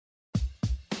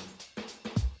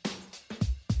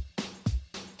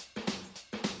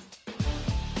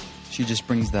She just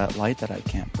brings that light that I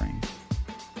can't bring.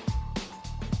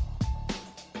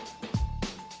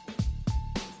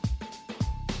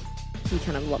 He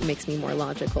kind of makes me more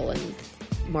logical and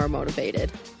more motivated.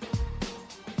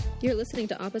 You're listening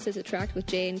to Opposites Attract with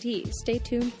J&T. Stay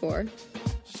tuned for...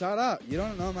 Shut up. You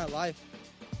don't know my life.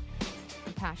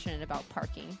 I'm passionate about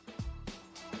parking.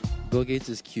 Bill Gates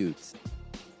is cute.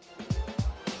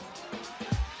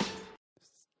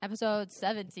 Episode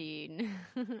 17.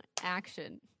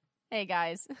 Action. Hey,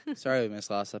 guys. Sorry we missed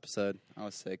last episode. I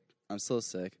was sick. I'm still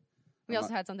sick. We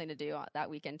also had something to do that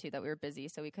weekend, too, that we were busy,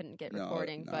 so we couldn't get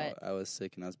recording. No, but I was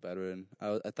sick and I was bedridden.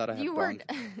 I thought I had you were...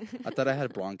 I thought I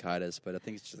had bronchitis, but I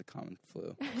think it's just a common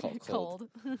flu. Cold.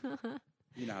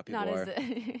 You know how people are.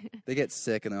 They get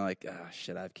sick and they're like, oh,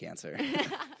 shit, I have cancer.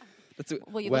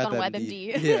 Well, you look on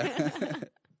WebMD. Yeah.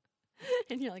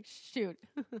 And you're like, shoot.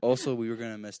 Also, we were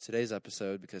going to miss today's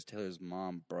episode because Taylor's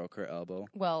mom broke her elbow.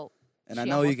 Well, and I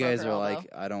know you guys are like,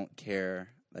 I don't care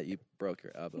that you broke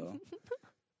your elbow.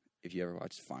 If you ever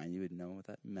watched Fine, you would know what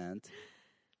that meant.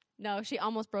 No, she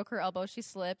almost broke her elbow. She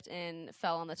slipped and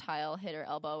fell on the tile, hit her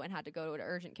elbow, and had to go to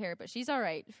urgent care. But she's all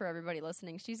right for everybody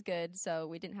listening. She's good, so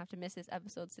we didn't have to miss this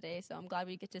episode today. So I'm glad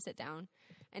we get to sit down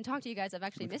and talk to you guys. I've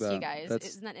actually missed you guys.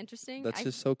 Isn't that interesting? That's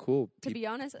just so cool. To be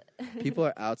honest. People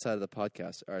are outside of the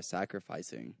podcast are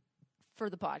sacrificing. For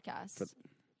the podcast.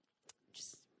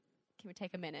 Just, can we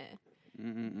take a minute?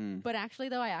 But actually,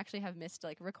 though, I actually have missed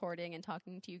like recording and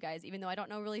talking to you guys, even though I don't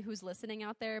know really who's listening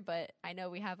out there, but I know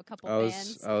we have a couple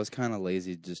fans. I was kind of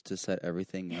lazy just to set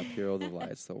everything up here, all the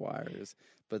lights, the wires.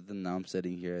 But then now I'm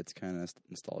sitting here, it's kind of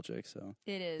nostalgic. So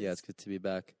it is. Yeah, it's good to be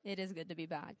back. It is good to be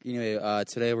back. Anyway,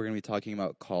 today we're going to be talking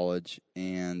about college,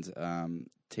 and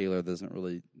Taylor doesn't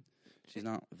really... She's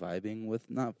not vibing,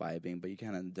 but you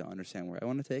kind of don't understand where I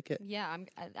want to take it. Yeah,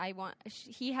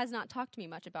 he has not talked to me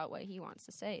much about what he wants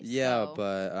to say. Yeah, so.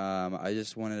 but I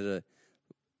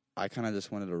kind of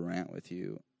just wanted to rant with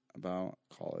you about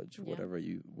college, whatever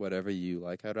you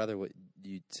like. I'd rather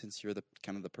since you're the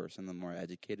kind of the person, the more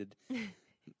educated.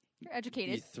 You're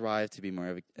educated. You thrive to be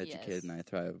more educated, yes. And I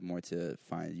thrive more to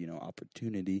find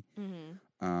opportunity.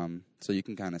 Mm-hmm. So you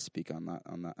can kind of speak on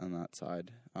that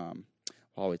side.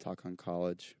 While we talk on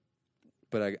college.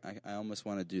 But I almost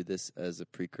want to do this as a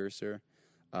precursor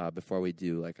before we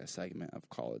do like a segment of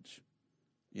college.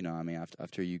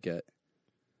 After you get...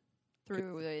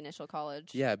 Through the initial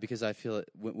college. Yeah, because I feel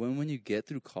when you get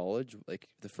through college, like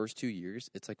the first 2 years,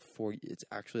 it's like it's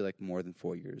actually like more than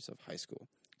 4 years of high school.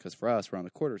 Because for us, we're on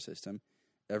the quarter system.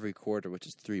 Every quarter, which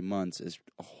is 3 months, is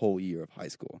a whole year of high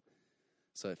school.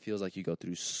 So it feels like you go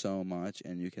through so much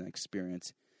and you can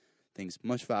experience things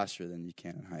much faster than you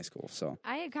can in high school. So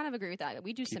I kind of agree with that.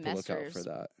 We do semesters. Keep a lookout for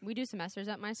that. We do semesters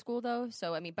at my school, though.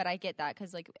 So, but I get that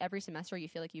because, like, every semester you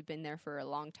feel like you've been there for a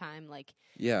long time. Like,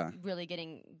 yeah, really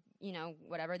getting,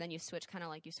 whatever. Then you switch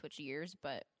years,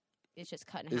 but it's just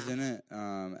cut in half. Isn't it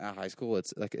at high school?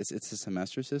 It's like it's a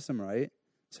semester system, right?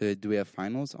 So do we have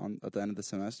finals at the end of the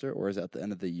semester, or is it at the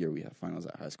end of the year we have finals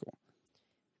at high school?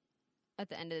 At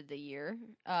the end of the year.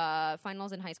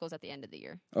 Finals in high school is at the end of the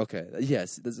year. Okay.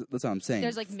 Yes, that's what I'm saying.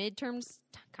 There's like midterms,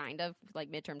 kind of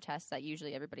like midterm tests that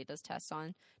usually everybody does tests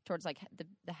on towards like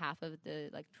the half of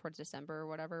towards December or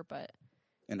whatever. But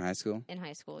in high school? In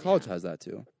high school, college has that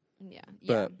too. Yeah.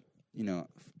 But,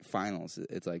 finals,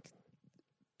 it's like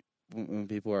when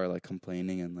people are like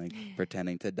complaining and like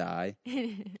pretending to die.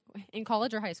 In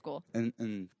college or high school?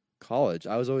 In college.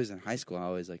 I was always in high school. I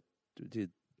was like, dude,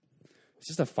 it's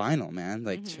just a final, man.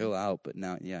 Like, chill out. But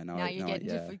now you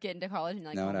get into college and you're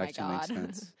like, now oh my God. Makes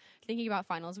sense. Thinking about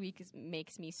finals week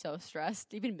makes me so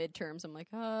stressed. Even midterms, I'm like,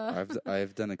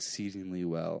 I've done exceedingly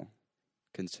well,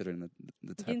 considering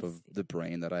the type of the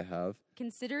brain that I have.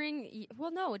 Considering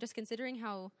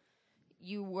how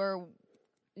you were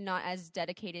not as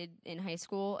dedicated in high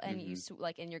school and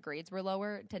and your grades were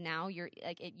lower to now you're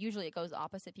like usually it goes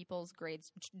opposite. People's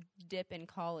grades dip in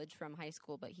college from high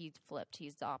school, but he's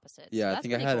the opposite. Yeah, so I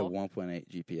think I had a 1.8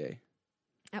 GPA.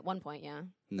 At one point, yeah.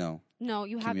 No,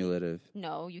 you have cumulative.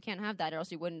 No, you can't have that or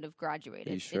else you wouldn't have graduated.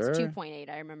 Are you sure? It's 2.8,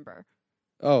 I remember.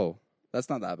 Oh, that's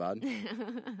not that bad.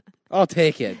 I'll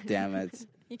take it, damn it.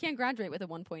 You can't graduate with a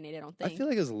 1.8, I don't think. I feel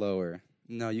like it's lower.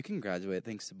 No, you can graduate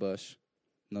thanks to Bush.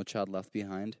 No Child Left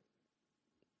Behind.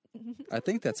 I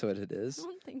think that's what it is. I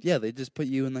don't think yeah, they just put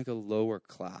you in like a lower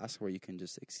class where you can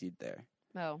just exceed there.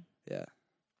 Oh. Yeah.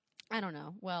 I don't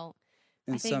know. Well,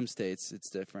 in some states it's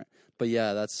different. But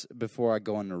yeah, that's before I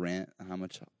go on a rant how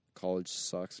much college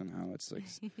sucks and how it's like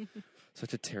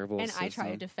such a terrible system. I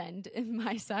try to defend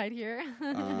my side here.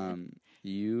 I'm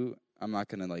not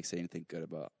going to like say anything good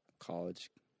about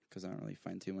college cuz I don't really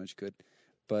find too much good.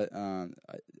 But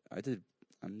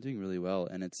I'm doing really well,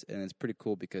 and it's pretty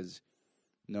cool because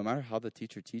no matter how the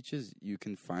teacher teaches, you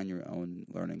can find your own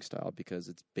learning style because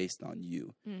it's based on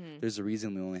you. Mm-hmm. There's a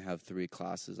reason we only have 3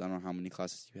 classes. I don't know how many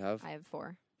classes you have. I have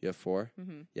 4. You have 4?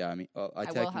 Mm-hmm. Yeah, I mean,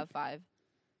 I will have 5,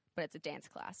 but it's a dance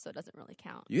class, so it doesn't really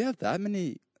count. You have that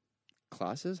many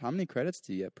classes? How many credits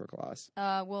do you get per class?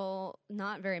 Well,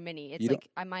 not very many. It's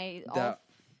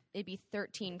it'd be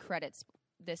 13 credits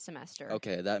this semester.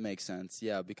 Okay, that makes sense.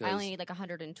 Yeah, because I only need like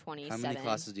 127. how many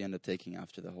classes do you end up taking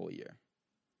after the whole year?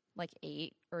 Like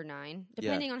 8 or 9,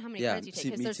 depending on how many credits you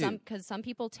take. See, Because some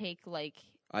people take like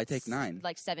I take 9,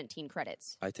 like 17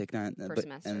 credits. I take 9 per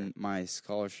semester. And my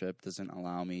scholarship doesn't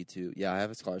allow me to. Yeah, I have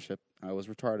a scholarship. I was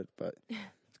retarded, but it's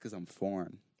because I'm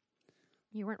foreign.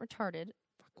 You weren't retarded.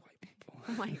 Fuck white people.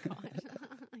 Oh my god.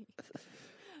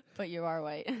 But you are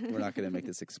white. We're not going to make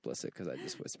this explicit because I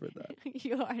just whispered that.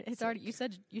 You are. It's already. You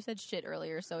said shit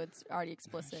earlier, so it's already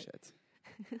explicit.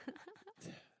 Shit.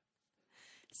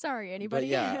 Sorry, anybody. But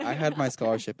yeah, I had my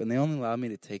scholarship, and they only allowed me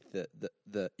to take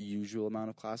the usual amount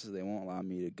of classes. They won't allow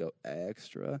me to go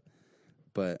extra.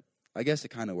 But I guess it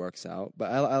kind of works out.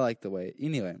 But I like the way.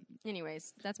 Anyway.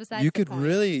 Anyways, that's besides You the could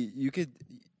point.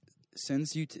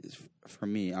 Since for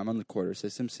me, I'm on the quarter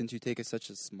system. Since you take such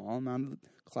a small amount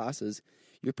of classes,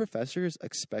 your professors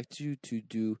expect you to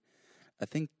do, I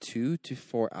think, 2 to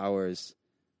 4 hours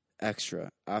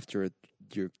extra after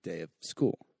your day of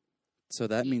school. So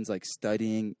that means like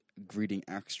studying, reading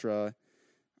extra.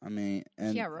 I mean,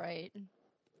 and yeah, right.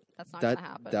 That's not gonna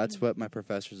happen. That's what my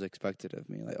professors expected of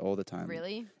me, like all the time.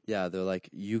 Really? Yeah, they're like,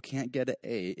 you can't get an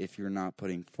A if you're not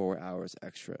putting 4 hours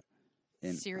extra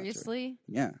in. Seriously?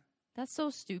 Yeah. That's so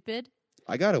stupid.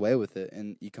 I got away with it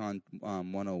in Econ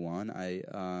 101.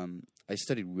 I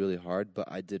studied really hard,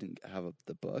 but I didn't have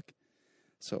the book.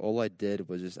 So all I did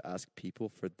was just ask people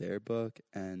for their book,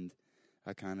 and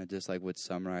I kind of just like would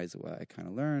summarize what I kind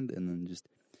of learned, and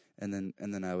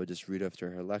then I would just read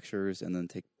after her lectures, and then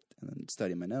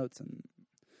study my notes, and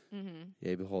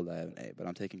yeah, behold, I have an A. But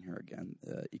I'm taking her again,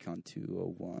 Econ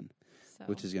 201,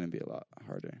 which is going to be a lot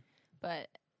harder. But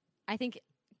I think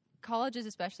college is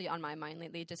especially on my mind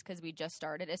lately, just because we just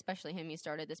started. Especially him, he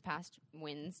started this past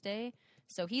Wednesday,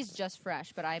 so he's just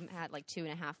fresh. But I'm at like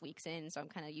 2.5 weeks in, so I'm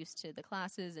kind of used to the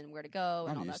classes and where to go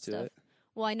and all that stuff. It.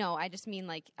 Well, I know. I just mean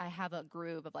like I have a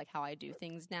groove of like how I do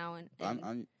things now.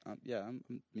 And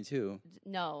me too.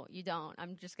 No, you don't.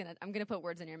 I'm gonna put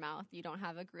words in your mouth. You don't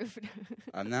have a groove.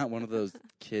 I'm not one of those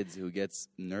kids who gets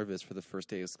nervous for the first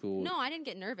day of school. No, I didn't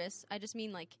get nervous. I just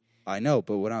mean like. I know,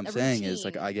 but what I'm saying routine. is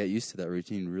like I get used to that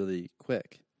routine really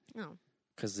quick. Oh.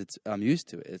 Because I'm used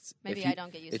to it. Maybe I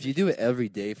don't get used to it. If you do it every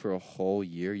day for a whole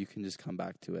year, you can just come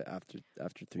back to it after 3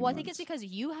 months. Well, I think it's because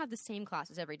you have the same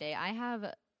classes every day. I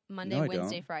have Monday, No, I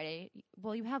Wednesday, don't. Friday.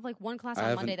 Well, you have like one class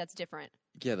on Monday that's different.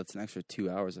 Yeah, that's an extra 2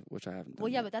 hours, of which I haven't done.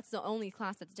 Well, yeah, yet. but that's the only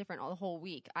class that's different all the whole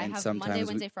week. I And have sometimes Monday,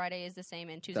 Wednesday, Friday is the same,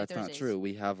 and Tuesday, That's Thursdays. not true.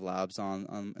 We have labs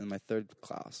on in my 3rd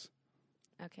class.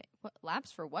 Okay. What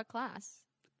labs for what class?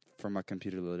 For my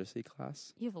computer literacy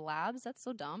class. You have labs? That's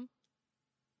so dumb.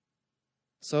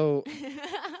 So,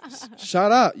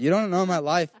 shut up. You don't know my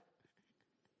life.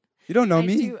 You don't know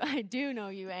me. I do know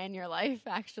you and your life,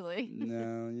 actually.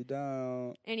 No, you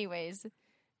don't. Anyways,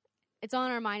 it's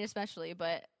on our mind especially,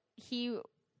 but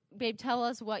babe, tell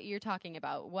us what you're talking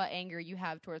about. What anger you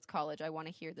have towards college. I want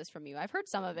to hear this from you. I've heard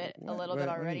some of it a little bit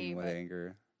already. What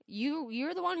anger?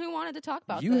 You're the one who wanted to talk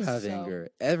about You this. have so anger.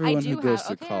 Everyone who goes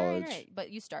to okay, college. Right. But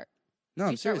you start. No,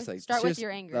 I'm start serious. with- Like, start with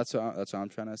your anger. That's what I'm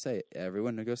trying to say.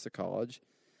 Everyone who goes to college,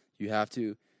 you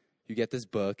get this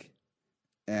book,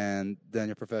 and then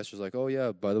your professor's like, "Oh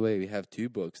yeah, by the way, we have 2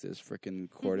 books this freaking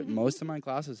quarter." Most of my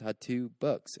classes had 2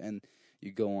 books, and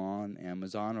you go on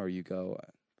Amazon or you go,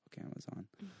 Amazon.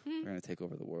 We're gonna take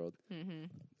over the world.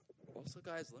 Also,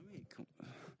 guys, let me.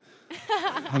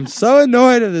 I'm so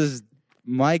annoyed at this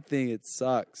mic thing. It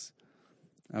sucks.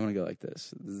 I'm gonna go like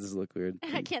this. Does this look weird?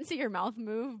 I can't see your mouth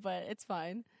move, but it's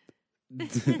fine.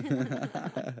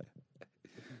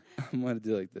 I'm gonna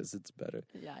do like this. It's better.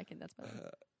 Yeah, that's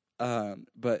better.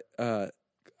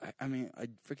 I mean, I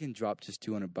freaking dropped just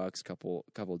 $200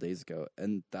 couple days ago,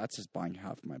 and that's just buying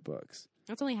half of my books.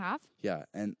 That's only half? Yeah,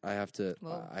 and I have to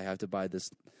buy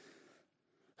this.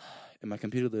 In my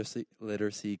computer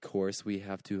literacy course, we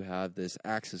have to have this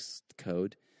access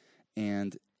code,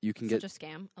 and you can Such a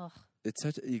scam. Ugh. It's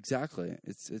exactly.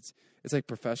 It's like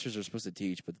professors are supposed to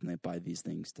teach, but then they buy these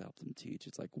things to help them teach.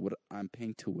 It's like what I'm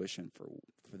paying tuition for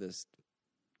this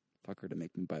fucker to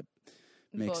make me buy.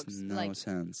 Makes Books, no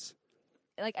sense.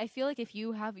 Like I feel like if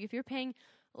you're paying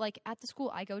like at the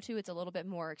school I go to, it's a little bit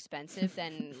more expensive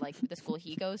than like the school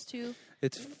he goes to.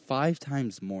 It's 5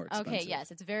 times more expensive. Okay,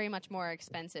 yes, it's very much more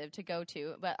expensive to go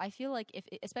to. But I feel like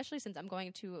especially since I'm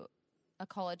going to a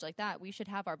college like that, we should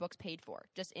have our books paid for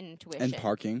just in tuition And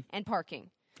parking. and parking.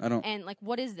 I don't. And like,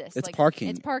 what is this? It's like, parking.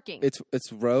 It's parking.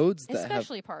 It's roads that have.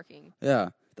 Especially parking. Yeah,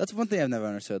 that's one thing I've never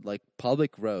understood. Like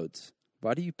public roads,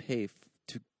 why do you pay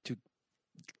to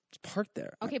park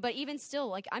there? Okay, but even still,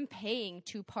 like I'm paying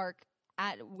to park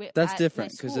That's at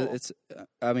different because it's.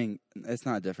 I mean, it's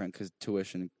not different because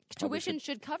tuition. tuition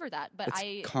should cover that. But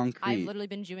It's concrete. I've literally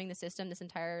been doing the system this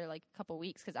entire like couple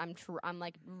weeks because I'm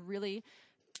like really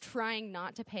trying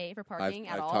not to pay for parking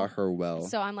at I've all. taught her well.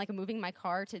 So I'm like moving my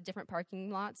car to different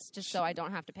parking lots just so I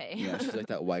don't have to pay. Yeah, she's like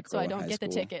that white girl. so I in don't high get the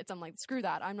school. tickets. I'm like, screw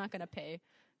that. I'm not gonna pay.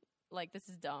 Like this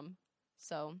is dumb.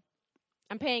 So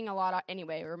I'm paying a lot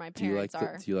anyway. Where my parents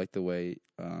are. Do you like the way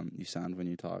you sound when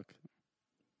you talk?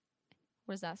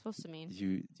 What is that supposed to mean?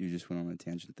 You just went on a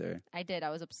tangent there. I did. I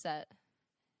was upset.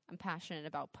 I'm passionate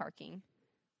about parking.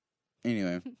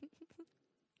 Anyway,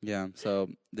 yeah. So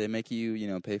they make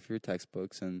you pay for your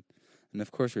textbooks, and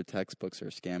of course your textbooks are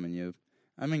scamming you.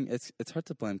 I mean, it's hard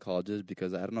to blame colleges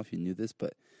because I don't know if you knew this,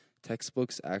 but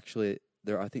textbooks actually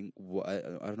I think I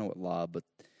don't know what law, but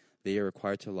they are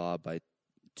required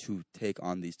to take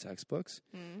on these textbooks,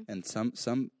 and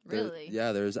some Really?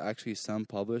 there's actually some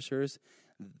publishers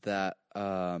that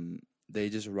they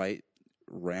just write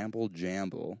ramble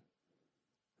jamble.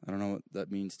 I don't know what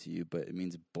that means to you, but it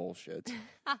means bullshit.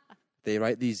 They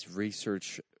write these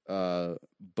research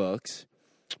books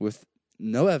with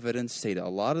no evidence stated. A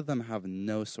lot of them have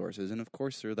no sources, and of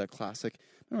course they're that classic.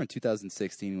 Remember in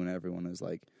 2016 when everyone was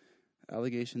like,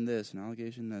 allegation this and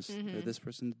allegation this, or this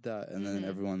person did that, and then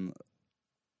everyone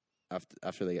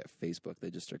after they get Facebook, they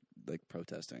just start like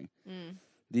protesting.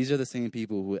 These are the same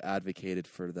people who advocated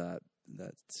for that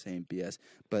same BS.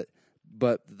 But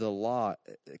the law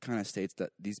kind of states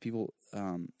that these people,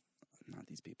 not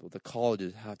these people, the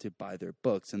colleges have to buy their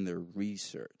books and their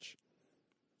research.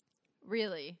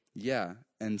 Really? Yeah,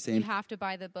 and You same. have to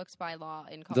buy the books by law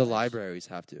in college. The libraries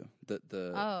have to. What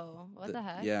the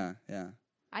heck? Yeah.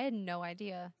 I had no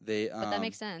idea. They. But that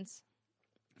makes sense.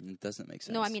 It doesn't make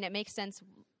sense. No, I mean it makes sense.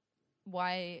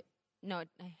 Why? No,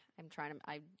 I'm trying to.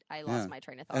 I lost my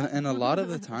train of thought. And a lot of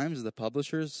the times, the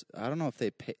publishers, I don't know if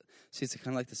they pay. See, it's kind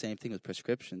of like the same thing with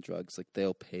prescription drugs. Like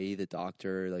they'll pay the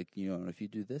doctor, like if you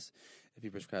do this, if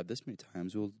you prescribe this many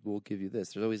times, we'll give you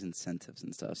this. There's always incentives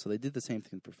and stuff. So they did the same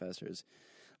thing with professors.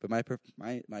 But my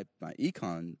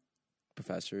econ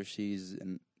professor, she's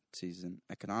an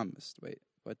economist. Wait,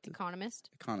 what? Economist.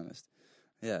 Economist.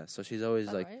 Yeah. So she's always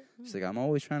Is that like, right? she's like, I'm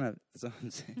always trying to. That's what I'm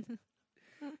saying.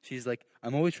 She's like,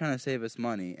 I'm always trying to save us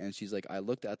money. And she's like, I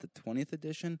looked at the 20th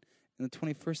edition and the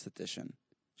 21st edition.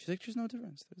 She's like, there's no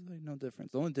difference. There's like no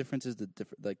difference. The only difference is the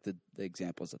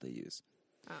examples that they use.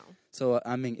 Oh. So,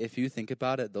 I mean, if you think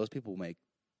about it, those people make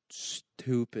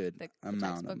stupid The amount of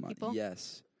textbook money. people?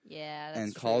 Yes. Yeah, that's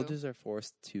And true. colleges are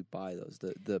forced to buy those.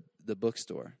 The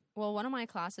bookstore. Well, one of my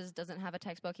classes doesn't have a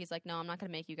textbook. He's like, no, I'm not going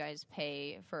to make you guys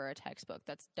pay for a textbook.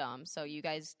 That's dumb. So you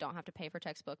guys don't have to pay for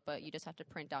textbook, but you just have to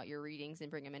print out your readings and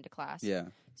bring them into class. Yeah.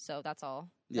 So that's all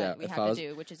Yeah, that we if have I to was-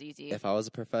 do, which is easy. If I was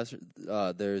a professor,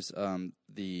 there's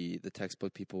the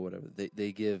textbook people, whatever.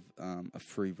 They give a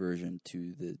free version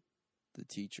to the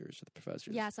teachers or the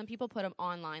professors. Yeah, some people put them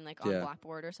online, like on Yeah.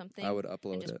 Blackboard or something. I would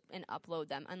upload it. and upload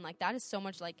them. And like that is so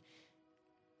much like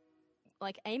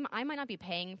I might not be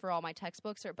paying for all my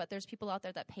textbooks, but there's people out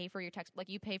there that pay for your text, like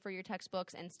you pay for your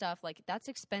textbooks and stuff. Like that's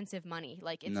expensive money.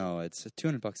 Like it's It's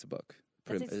 $200 a book.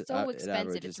 it's so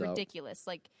expensive. It's ridiculous.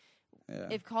 Like Yeah.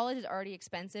 if college is already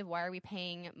expensive, why are we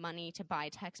paying money to buy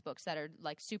textbooks that are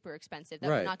like super expensive that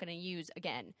Right. we're not going to use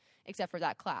again, except for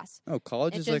that class? No,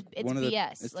 college It's is just- like it's one of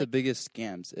BS. the. It's the Like- biggest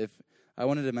scams. If I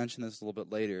wanted to mention this a little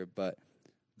bit later, but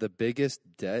the biggest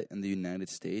debt in the United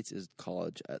States is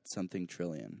college at something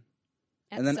trillion.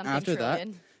 And then Something after that,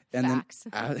 trillion. And Facts.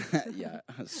 then,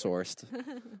 sourced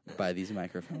by these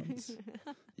microphones.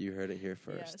 You heard it here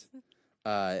first.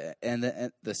 Yes. And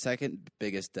the second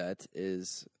biggest debt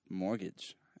is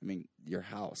mortgage. I mean, your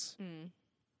house. Mm.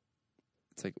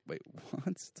 It's like, wait, what?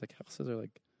 It's like houses are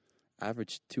like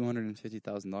average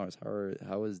 $250,000.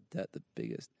 How is debt the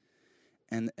biggest?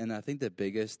 And I think the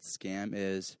biggest scam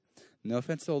is, no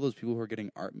offense to all those people who are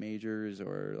getting art majors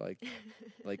or like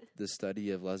the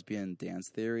study of lesbian dance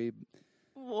theory.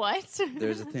 What?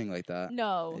 There's a thing like that.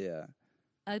 No. Yeah.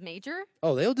 A major?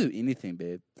 Oh, they'll do anything,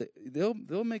 babe.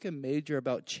 They'll make a major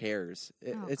about chairs.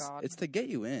 God. It's to get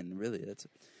you in, really. It's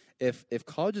if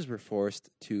colleges were forced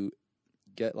to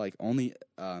get like only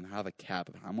have a cap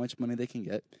of how much money they can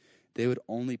get, they would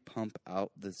only pump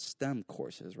out the STEM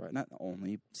courses, right? Not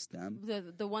only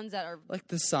STEM. The ones that are Like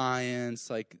the science,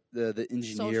 like the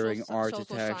engineering, social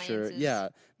architecture. sciences. Yeah.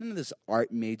 None of this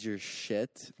art major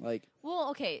shit. Like, well,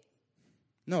 okay.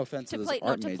 no offense to those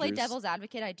art majors. To play devil's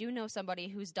advocate, I do know somebody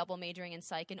who's double majoring in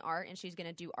psych and art, and she's going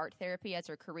to do art therapy as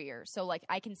her career. So, like,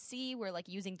 I can see where, like,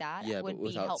 using that Yeah, would but be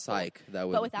without helpful. psych, that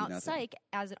would But be without nothing. psych,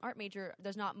 as an art major,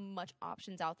 there's not much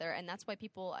options out there, and that's why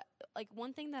people, like,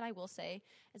 one thing that I will say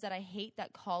is that I hate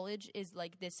that college is,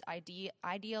 like, this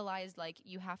idealized, like,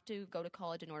 you have to go to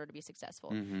college in order to be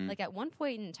successful. Mhm. Like, at one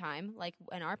point in time, like,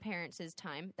 in our parents'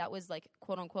 time, that was, like,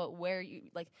 quote-unquote, where you,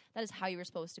 like, that is how you were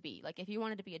supposed to be. Like, if you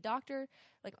wanted to be a doctor,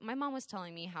 like, my mom was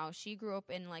telling me how she grew up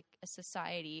in, like, a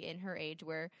society in her age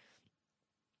where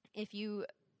if you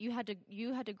had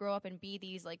to grow up and be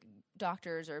these, like,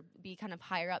 doctors or be kind of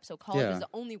higher up, so college Yeah. is the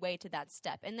only way to that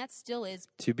step, and that still is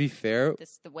To be fair,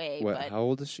 the way. what? But How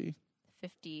old is she?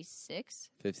 56.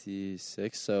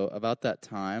 56. So about that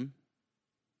time.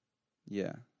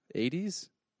 Yeah, 80s.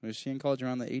 Was she in college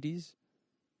around the 80s?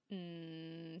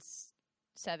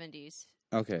 70s,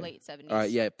 Okay. late 70s. All right.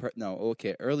 Yeah.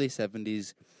 Okay. Early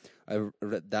 70s.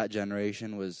 That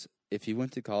generation was. If you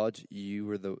went to college, you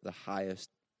were the highest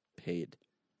paid.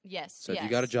 Yes. So if you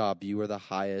got a job, you were the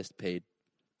highest paid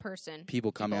person,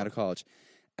 people coming out of college.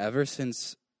 Ever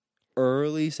since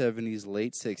early 70s,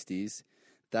 late 60s,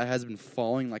 that has been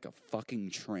falling like a fucking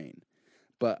train.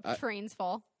 But trains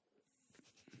fall.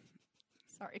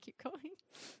 Sorry, keep going.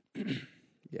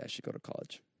 yeah, I should go to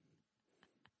college.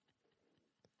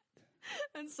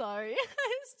 I'm sorry.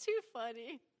 It's too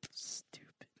funny. Stupid.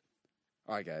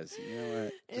 All right, guys. You know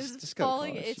what? It's Just go to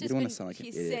falling. college. It's You just don't want been, to sound like an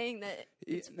he's idiot. saying that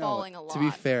it's No, falling a lot. To be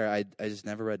fair, I just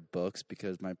never read books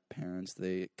because my parents,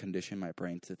 they conditioned my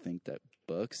brain to think that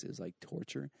books is like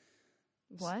torture.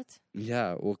 What?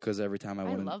 Yeah, well, because every time I I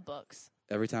wanted, love books.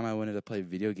 every time I wanted to play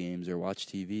video games or watch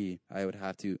TV, I would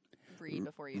have to Read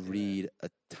before you read a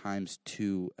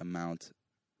 ×2 amount.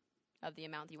 of the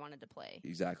amount you wanted to play.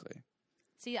 Exactly.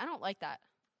 See, I don't like that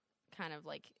kind of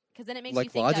like, because then it makes you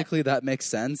Like think logically, that makes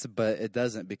sense, but it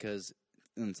doesn't, because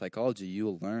in psychology, you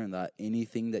will learn that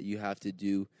anything that you have to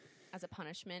do that as a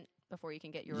punishment before you can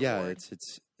get your yeah, reward.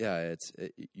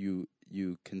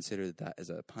 you consider that as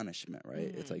a punishment, right?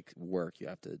 It's Mhm. like work.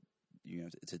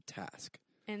 It's a task.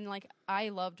 And like I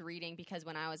loved reading because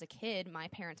when I was a kid, my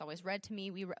parents always read to me.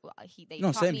 They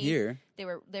No, taught same me. here. They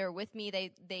were with me.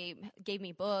 They gave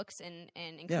me books and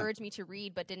encouraged me to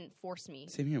read, but didn't force me.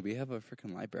 Same here. We have a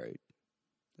freaking library.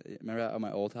 Remember at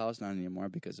my old house? Not anymore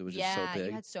because it was just so Yeah, big.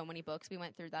 you had so many books. We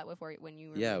went through that before when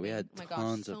you were Yeah, we moving. had Oh my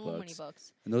tons gosh, of so many books.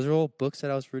 books. And those are all books that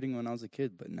I was reading when I was a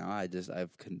kid. But now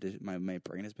I've conditioned my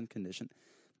brain has been conditioned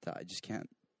that I just can't.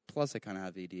 Plus, I kind of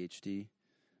have ADHD.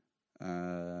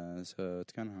 So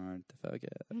it's kind of hard to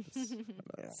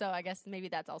focus. So I guess maybe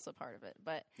that's also part of it.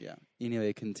 But Yeah.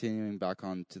 Anyway, continuing back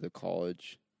on to the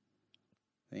college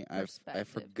thing, I Perspective.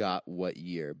 forgot what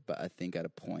year, but I think at a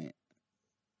point,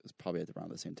 it was probably at around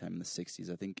the same time in the 60s,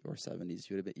 I think, or 70s.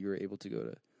 You were able to go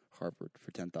to Harvard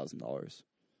for $10,000,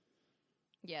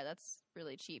 yeah, that's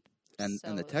really cheap. and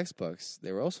the So- textbooks,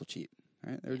 they were also cheap,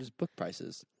 right? They were Yeah. just book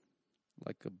prices,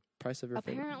 like a price of your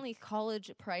favorite. Apparently,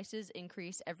 college prices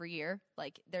increase every year.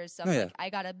 Like, there's some. Oh, yeah. Like, I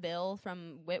got a bill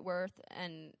from Whitworth,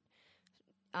 and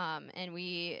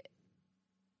we,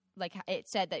 like, it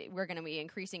said that we're going to be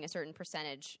increasing a certain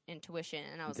percentage in tuition,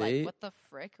 and I was They- like, "What the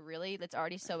frick? Really? That's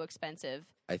already so expensive."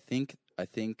 I think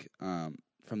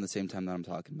from the same time that I'm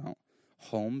talking about,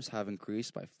 homes have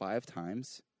increased by 5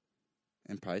 times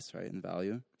in price, right, in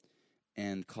value,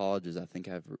 and colleges I think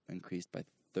have increased by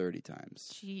 30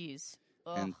 times. Jeez.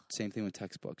 And Ugh. same thing with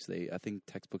textbooks. I think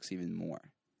textbooks even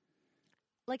more.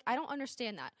 Like, I don't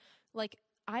understand that. Like,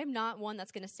 I'm not one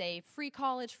that's going to say free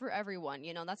college for everyone.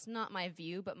 You know, that's not my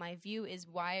view. But my view is,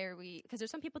 why are we? Because there's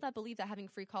some people that believe that having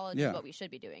free college Yeah. is what we should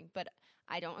be doing. But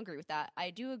I don't agree with that. I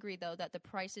do agree, though, that the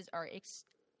prices are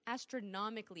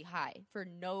astronomically high for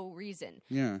no reason.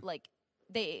 Yeah. Like,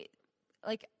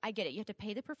 I get it. You have to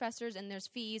pay the professors, and there's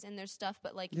fees, and there's stuff.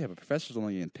 But like, Yeah, but professors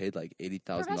only getting paid like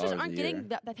 $80,000 professors a aren't year.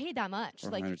 getting paid that much.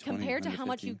 Or Like, 120, compared to how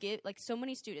much you 150. get, like, so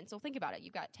many students. So think about it.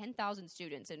 You've got 10,000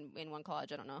 students in one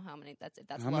college. I don't know how many. If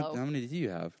that's how low. many do you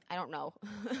have? I don't know.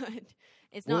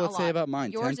 It's Well, not let's a say lot. about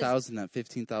mine. Yours is- $10,000 at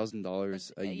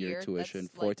 $15,000 a A year year, tuition,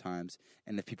 that's 4 like- times.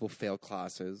 And if people fail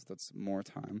classes, that's more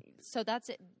time. So that's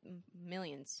it.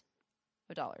 Millions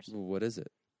of dollars. Well, what is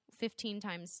it? 15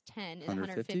 times 10 is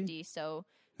 150? 150. So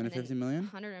 150 million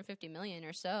 150 million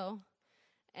or so.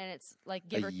 And it's like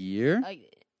a year?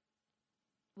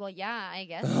 well, yeah, I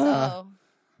guess so.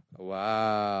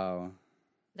 Wow.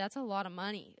 That's a lot of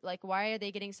money. Like, why are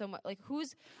they getting so much? Like,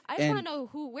 who's? I just And- want to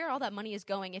know where all that money is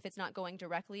going if it's not going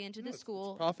directly into the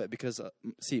school. Profit, because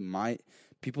my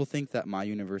people think that my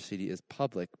university is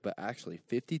public, but actually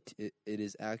it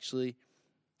is actually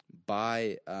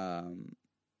by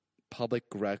public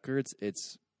records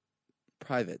it's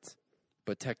private,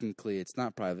 but technically it's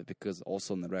not private because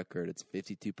also in the record it's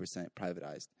 52%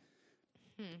 privatized.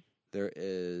 There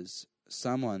is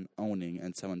someone owning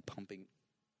and someone pumping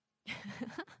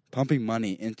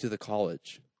money into the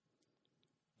college.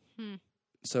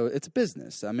 So it's a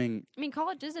business. I mean,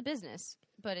 college is a business,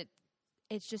 but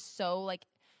it's just so like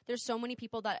there's so many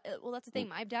people that well, that's the thing.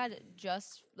 My dad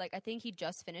just I think he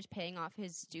just finished paying off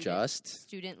his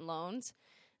student loans,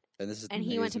 and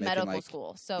he went to medical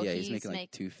school. So yeah, he's making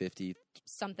like $250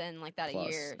 something like that a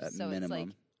year. at so minimum. it's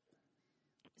like.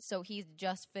 So he's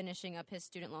just finishing up his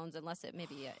student loans, unless it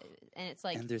maybe, and it's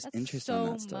like and there's that's interest so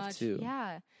on that stuff much, too.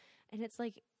 yeah, and it's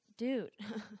like, dude,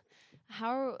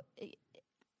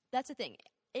 that's the thing.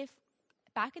 If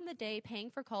back in the day,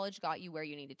 paying for college got you where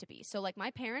you needed to be. So like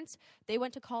my parents, they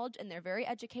went to college and they're very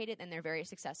educated and they're very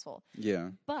successful.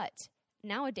 Yeah, but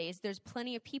nowadays, there's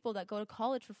plenty of people that go to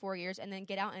college for 4 years and then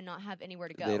get out and not have anywhere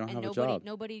to go. They don't and have a job.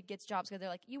 Nobody gets jobs because they're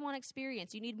like, you want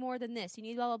experience, you need more than this, you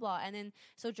need blah, blah, blah. And then,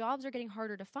 so jobs are getting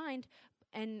harder to find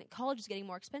and college is getting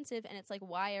more expensive. And it's like,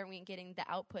 why aren't we getting the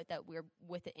output that we're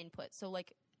with the input? So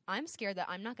like, I'm scared that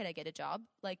I'm not going to get a job,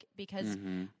 like, because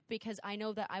I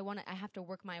know that I have to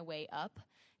work my way up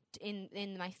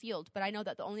in my field, but I know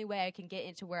that the only way I can get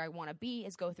into where I want to be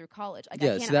is go through college. Like,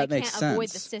 yeah, I so that makes can't avoid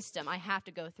sense. the system. I have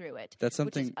to go through it. That's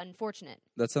something which is unfortunate.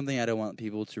 That's something I don't want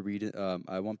people to read.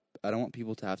 I don't want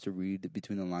people to have to read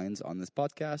between the lines on this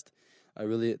podcast.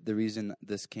 The reason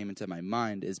this came into my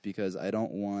mind is because I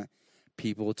don't want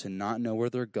people to not know where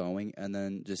they're going and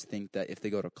then just think that if they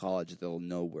go to college they'll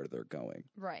know where they're going.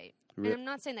 Right. And I'm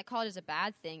not saying that college is a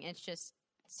bad thing. It's just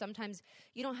sometimes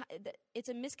you don't. It's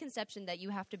a misconception that you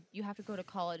have to go to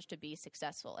college to be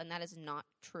successful, and that is not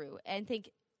true. And I think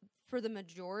for the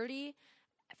majority,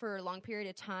 for a long period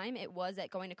of time, it was that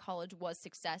going to college was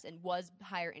success and was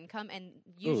higher income, and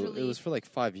usually it was for like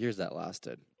 5 years that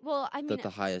lasted. Well, I mean, the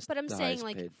highest. But I'm the saying, highest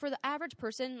like, paid. for the average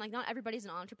person, like, not everybody's an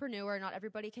entrepreneur. Not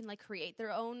everybody can like create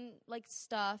their own like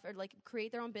stuff or like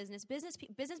create their own business.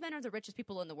 Businessmen are the richest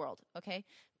people in the world. Okay,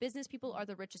 business people are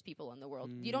the richest people in the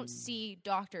world. You don't see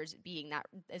doctors being that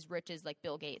as rich as like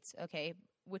Bill Gates. Okay,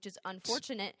 which is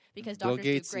unfortunate because Bill doctors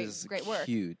Gates do is great work.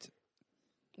 Cute.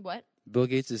 What? Bill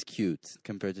Gates is cute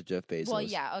compared to Jeff Bezos. Well,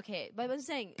 yeah, okay, but I'm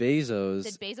saying, Bezos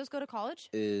did Bezos go to college?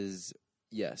 is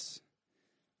yes.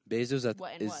 Bezos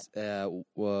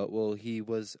well, he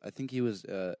was. I think he was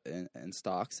in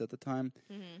stocks at the time.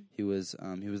 Mm-hmm. He was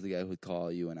the guy who'd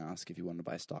call you and ask if you wanted to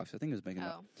buy stocks. I think he was making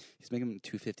he's making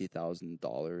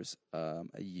 $250,000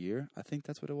 a year. I think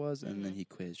that's what it was. And then he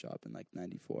quit his job in like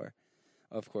 '94.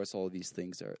 Of course, all of these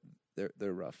things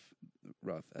they're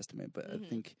rough estimate, but I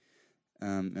think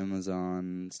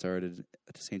Amazon started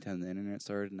at the same time the internet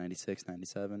started in 96,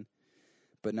 97.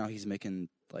 But now he's making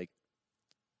like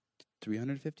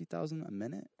 $350,000 a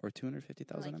minute or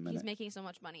 $250,000 a minute. He's making so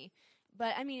much money.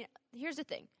 But I mean, here's the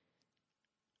thing.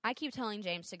 I keep telling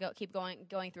James to keep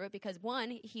going through it because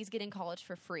one, he's getting college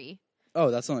for free. Oh,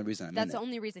 that's the only reason. That's the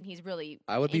only reason he's really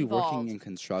I would be involved. working in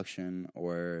construction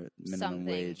or minimum Something.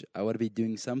 wage. I would be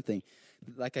doing something.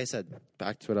 Like I said,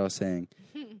 back to what I was saying.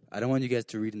 I don't want you guys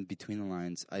to read in between the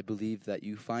lines. I believe that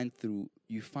you find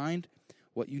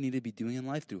what you need to be doing in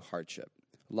life through hardship.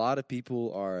 A lot of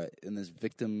people are in this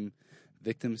victim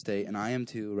state, and I am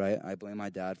too, right? I blame my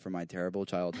dad for my terrible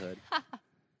childhood.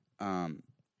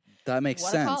 That makes What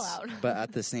a sense. call-out. But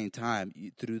at the same time,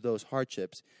 through those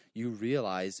hardships, you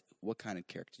realize what kind of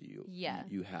character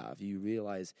you have. You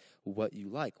realize what you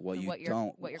like, what you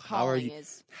don't. What your calling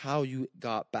is. How you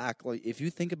got back. Like, if you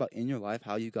think about in your life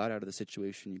how you got out of the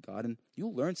situation you got in,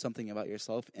 you'll learn something about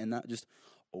yourself, and that just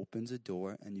opens a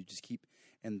door, and you just keep.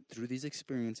 And through these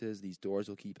experiences, these doors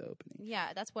will keep opening.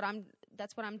 Yeah, that's what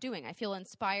I'm doing. I feel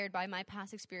inspired by my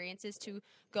past experiences to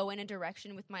go in a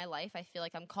direction with my life. I feel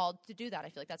like I'm called to do that. I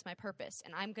feel like that's my purpose.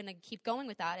 And I'm going to keep going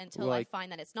with that until I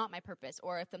find that it's not my purpose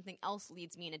or if something else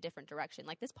leads me in a different direction.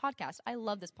 Like this podcast. I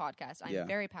love this podcast. I'm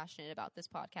very passionate about this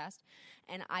podcast.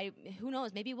 And who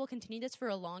knows, maybe we'll continue this for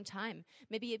a long time.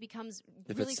 Maybe it becomes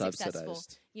really successful.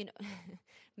 You know,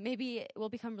 maybe we'll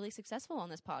become really successful on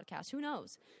this podcast. Who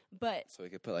knows? But so we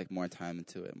could put like more time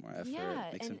into it, more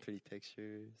effort, make some pretty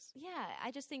pictures. Yeah,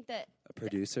 I just think that a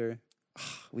producer.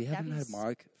 We haven't had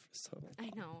Mark for so long.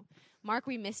 I know. Mark,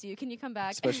 we miss you. Can you come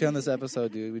back? Especially on this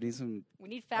episode, dude. We need some. We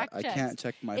need fact checks. I can't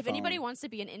check my phone. If anybody wants to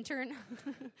be an intern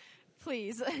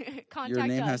please contact Your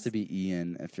name us. has to be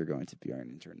Ian if you're going to be our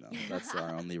intern, though. That's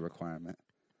our only requirement.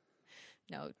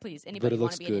 No, please. But Anybody it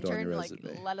want to looks be an good on intern? your Like,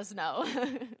 resume. let us know.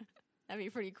 That'd be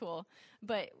pretty cool.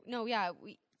 But no, yeah,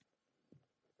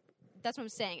 that's what I'm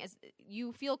saying. Is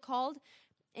you feel called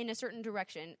in a certain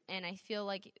direction, and I feel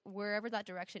like wherever that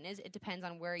direction is, it depends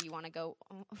on where you want to go.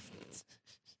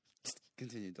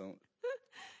 Continue. Don't.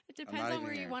 It depends on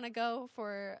where you want to go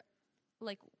for,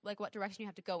 like what direction you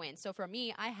have to go in. So for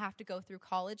me, I have to go through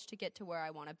college to get to where I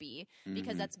want to be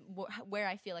because that's where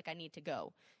I feel like I need to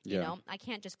go. You know, I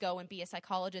can't just go and be a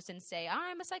psychologist and say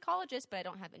I'm a psychologist, but I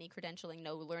don't have any credentialing,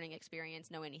 no learning experience,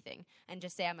 no anything, and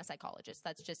just say I'm a psychologist.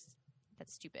 That's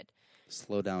stupid.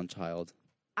 Slow down, child.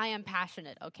 I am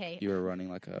passionate. Okay, You are running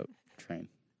like a train.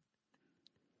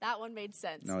 that one made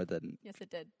sense. No, it didn't. Yes, it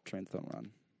did. Trains don't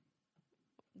run.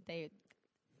 They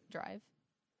drive.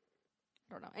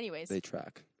 I don't know. Anyways. They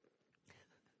track.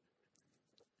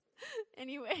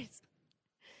 Anyways.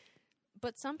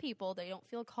 But some people, they don't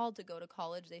feel called to go to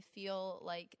college. They feel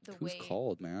like Who's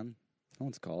called, man? No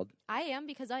one's called. I am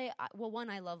because one,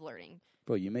 I love learning.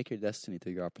 Bro, you make your destiny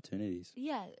through your opportunities.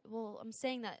 Yeah, well, I'm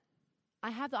saying that I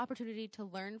have the opportunity to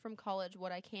learn from college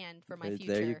what I can for my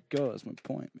future. There you go. That's my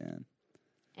point, man.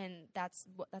 And that's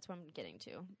what I'm getting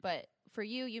to. But for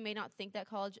you, you may not think that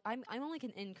college. I'm only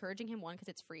encouraging him, one, because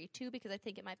it's free. Two, because I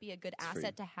think it might be a good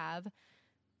asset to have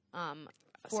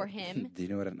for him. Do you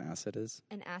know what an asset is?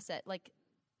 An asset, like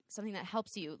something that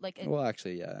helps you. Well,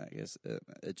 actually, yeah. I guess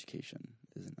education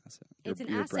is an asset. It's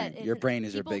an asset. Your brain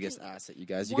is your biggest asset, you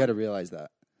guys. You got to realize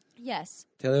that. Yes.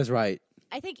 Taylor's right.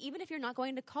 I think even if you're not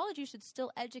going to college, you should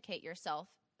still educate yourself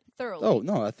thoroughly. Oh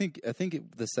no, I think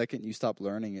the second you stop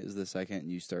learning is the second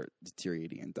you start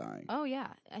deteriorating and dying. Oh yeah,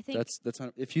 I think that's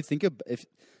if you think of if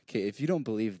you don't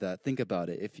believe that, think about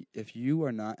it. If you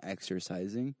are not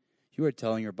exercising, you are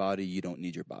telling your body you don't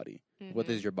need your body. Mm-hmm. What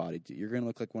does your body do? You're gonna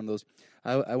look like one of those.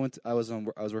 I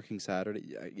was working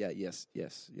Saturday. Yes.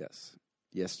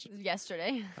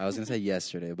 Yesterday. I was gonna say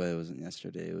yesterday, but it wasn't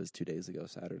yesterday. It was 2 days ago,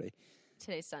 Saturday.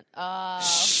 Today's Sunday.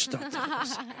 Shh! Don't tell me a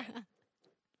secret.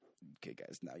 Okay,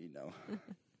 guys, now you know.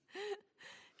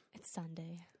 It's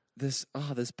Sunday. This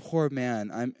poor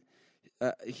man.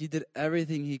 He did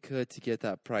everything he could to get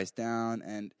that price down,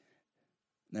 and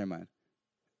never mind.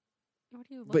 What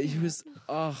are you looking But he at? was.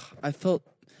 I felt.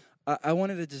 I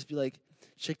wanted to just be like,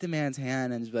 shake the man's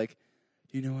hand and just be like,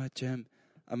 you know what, Jim,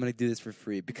 I'm gonna do this for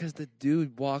free, because the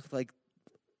dude walked like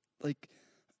I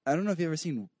don't know if you ever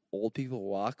seen old people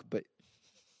walk, but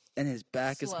and his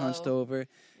back is hunched over. Yeah.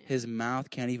 His mouth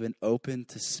can't even open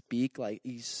to speak. Like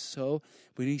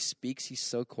when he speaks, he's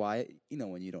so quiet. You know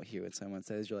when you don't hear what someone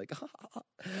says, you're like,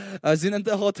 I was in it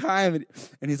the whole time,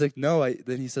 and he's like, no.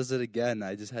 Then he says it again.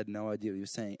 I just had no idea what he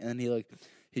was saying, and then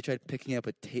he tried picking up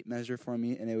a tape measure for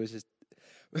me, and it was just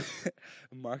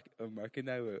Mark and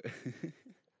I were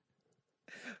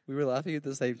we were laughing at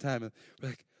the same time. And we're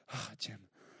like, Jim,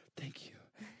 thank you.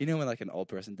 You know when like an old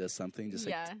person does something just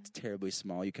like terribly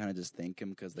small, you kind of just thank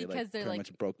him because they pretty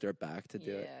much broke their back to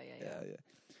do it.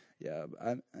 Yeah.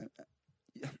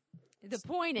 The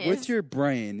point is, with your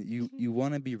brain, you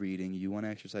want to be reading, you want to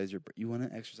exercise your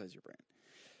brain.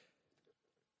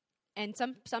 And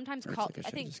sometimes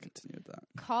I think just continue with that.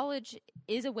 College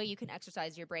is a way you can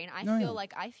exercise your brain. I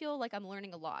feel like I'm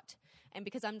learning a lot, and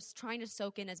because I'm trying to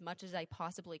soak in as much as I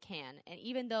possibly can. And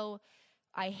even though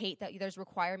I hate that there's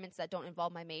requirements that don't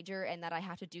involve my major and that I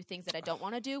have to do things that I don't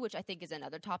want to do, which I think is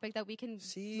another topic that we can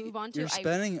move on to. You're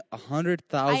spending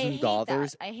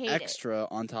 $100,000 extra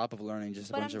on top of learning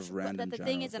just a bunch of random. But the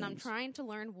thing is that I'm trying to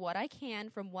learn what I can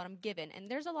from what I'm given, and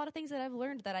there's a lot of things that I've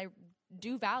learned that I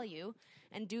do value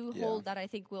and do hold that I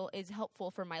think is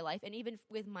helpful for my life, and even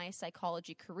with my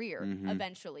psychology career.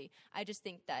 Eventually, I just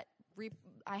think that.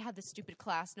 I had this stupid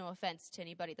class, no offense to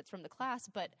anybody that's from the class,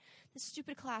 but this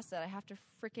stupid class that I have to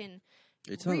freaking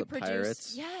reproduce.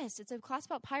 Pirates? Yes, it's a class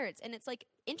about pirates, and it's like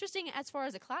interesting as far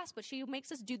as a class, but she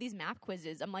makes us do these map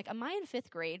quizzes. I'm like, am I in 5th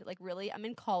grade? Like, really? I'm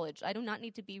in college. I do not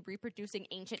need to be reproducing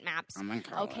ancient maps. I'm in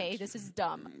college. Okay, this is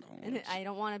dumb. And I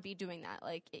don't want to be doing that.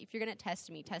 Like, if you're going to test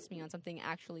me on something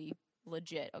actually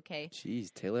legit, okay?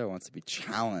 Jeez, Taylor wants to be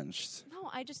challenged.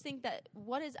 No, I just think that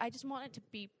I just want it to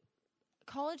be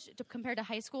college compared to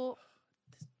high school.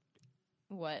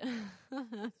 What?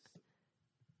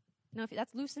 No, if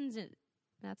that's loosens it.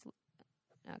 That's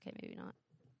okay. Maybe not.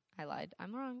 I lied.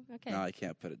 I'm wrong. Okay. No, I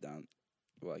can't put it down.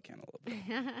 Well, I can a little bit.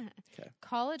 Okay.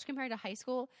 College compared to high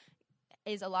school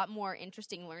is a lot more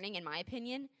interesting learning, in my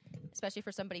opinion, especially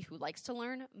for somebody who likes to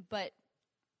learn. But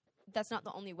that's not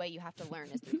the only way you have to learn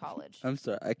is through college. I'm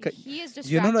sorry. He is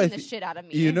You know distracting what I the fe- shit out of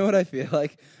me. You know what I feel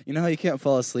like? You know how you can't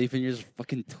fall asleep and you're just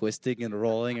fucking twisting and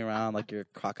rolling around like you're a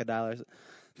crocodile or something?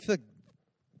 I feel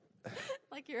like,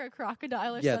 like you're a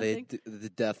crocodile or yeah, something. the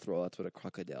death roll, that's what a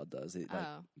crocodile does. It like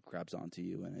Oh. grabs onto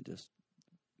you and it just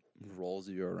rolls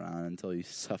you around until you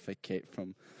suffocate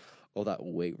from all that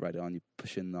weight right on you,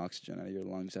 pushing the oxygen out of your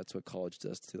lungs. That's what college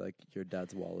does to like your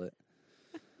dad's wallet.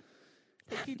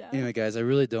 Take you down. Anyway, guys, I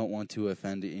really don't want to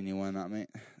offend anyone. I mean,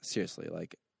 seriously,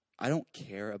 like, I don't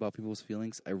care about people's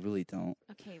feelings. I really don't.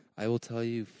 Okay, I will tell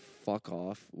you, fuck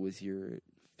off with your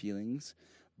feelings,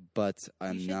 but you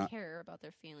I'm should not. care about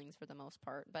their feelings for the most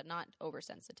part, but not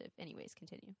oversensitive. Anyways,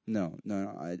 continue. No.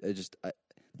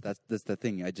 That's the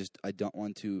thing. I don't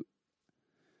want to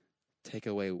take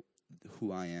away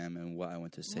who I am and what I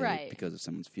want to say Right. because of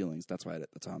someone's feelings. That's why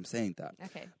I'm saying that.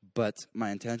 Okay. But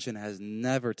my intention has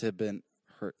never to been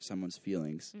hurt someone's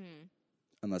feelings,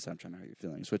 unless I'm trying to hurt your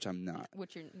feelings, which I'm not.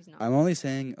 Which he's not. I'm only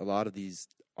saying a lot of these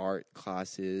art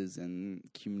classes and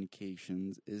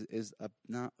communications is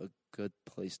not a good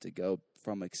place to go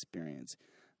from experience.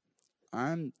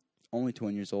 I'm only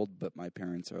 20 years old, but my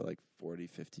parents are like 40,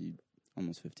 50,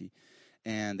 almost 50.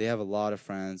 And they have a lot of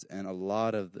friends, and a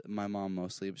lot of my mom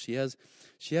mostly. But she has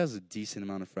a decent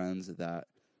amount of friends that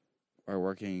are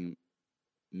working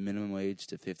minimum wage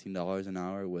to $15 an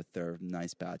hour with their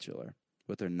nice bachelor,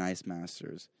 with their nice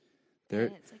masters.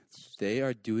 And it's like, They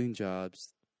are doing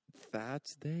jobs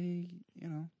that they,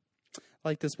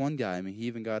 like this one guy. I mean, he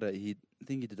even got I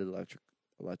think he did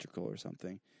electrical or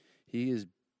something. He is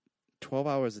 12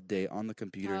 hours a day on the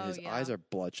computer. Oh, His yeah. eyes are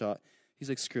bloodshot. He's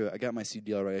like, screw it. I got my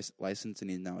CDL license, and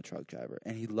he's now a truck driver,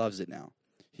 and he loves it now.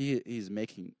 He's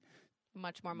making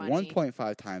much more money.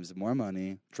 1.5 times more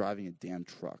money driving a damn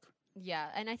truck. Yeah,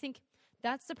 and I think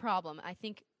that's the problem. I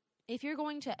think if you're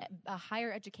going to a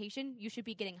higher education, you should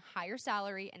be getting higher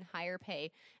salary and higher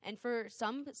pay. And for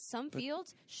some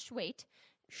fields, Schweit.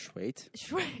 Schweit?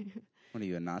 What are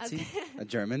you, a Nazi? A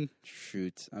German?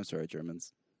 Shoot. I'm sorry,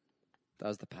 Germans. That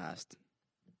was the past.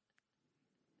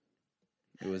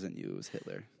 It wasn't you. It was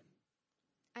Hitler.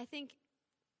 I think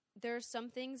there are some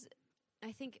things.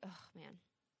 I think, oh man,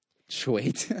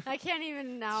 Schweit. I can't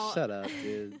even now. Shut up,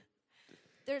 dude.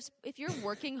 If you're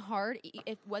working hard,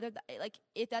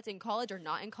 if that's in college or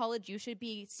not in college, you should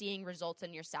be seeing results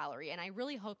in your salary. And I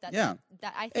really hope that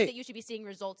I think that you should be seeing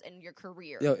results in your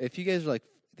career. Yo, if you guys are like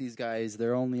these guys,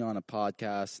 they're only on a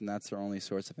podcast and that's their only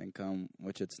source of income,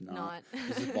 which it's not.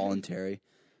 This is voluntary,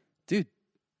 dude.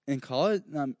 In college,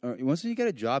 or once you get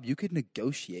a job, you could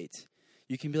negotiate.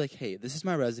 You can be like, hey, this is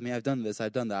my resume. I've done this.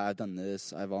 I've done that. I've done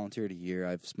this. I've volunteered a year.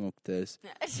 I've smoked this.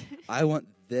 I want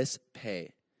this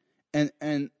pay.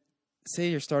 And say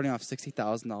you're starting off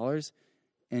 $60,000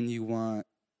 and you want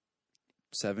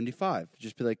 75.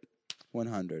 Just be like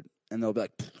 100. And they'll be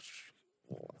like,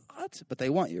 what? But they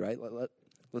want you, right?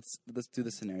 Let's do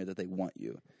the scenario that they want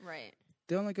you. Right.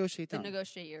 They'll negotiate down. They'll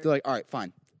negotiate your. They're like, all right,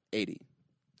 fine, 80.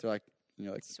 They're like,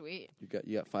 you're like, sweet. You got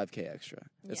 $5K extra.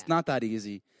 Yeah. It's not that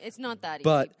easy. It's not that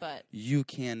easy, but you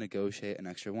can negotiate an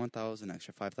extra $1,000,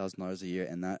 extra $5,000 a year,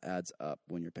 and that adds up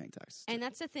when you're paying taxes. And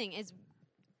that's the thing is,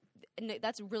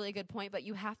 that's a really good point. But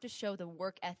you have to show the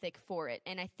work ethic for it,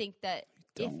 and I think that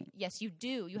yes, you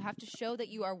do. You have to show that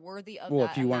you are worthy of. Well,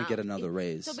 that if you want amount. to get another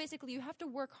raise, so basically, you have to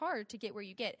work hard to get where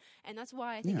you get, and that's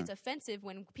why I think it's offensive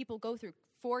when people go through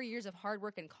 4 years of hard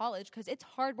work in college because it's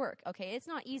hard work. Okay, it's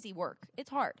not easy work.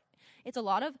 It's hard. It's a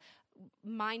lot of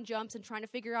mind jumps and trying to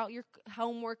figure out your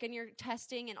homework and your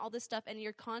testing and all this stuff, and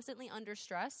you're constantly under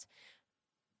stress.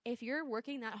 If you're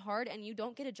working that hard and you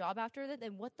don't get a job after that,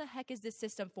 then what the heck is this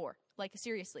system for? Like,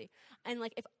 seriously. And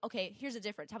like, here's the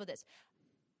difference. How about this?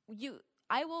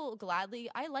 I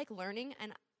like learning,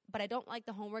 but I don't like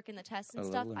the homework and the tests and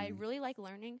stuff. I really like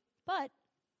learning, but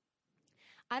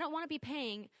I don't want to be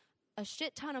paying a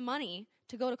shit ton of money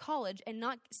to go to college and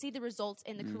not see the results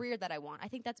in the career that I want. I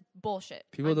think that's bullshit.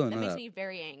 People don't know that. Makes me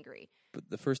very angry.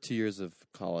 But the first 2 years of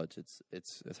college, it's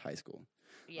high school.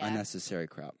 Yeah. Unnecessary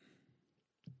crap.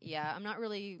 Yeah, I'm not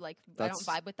really I don't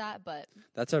vibe with that, but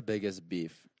that's our biggest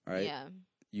beef, right? Yeah.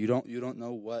 You don't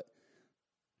know what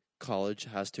college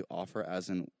has to offer, as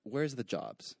in where's the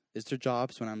jobs? Is there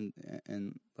jobs when I'm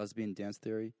in lesbian dance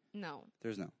theory? No.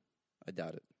 There's no. I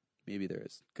doubt it. Maybe there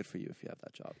is. Good for you if you have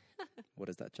that job. What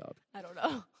is that job? I don't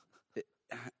know.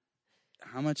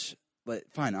 How much?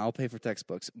 Fine, I'll pay for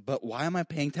textbooks, but why am I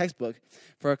paying textbook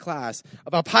for a class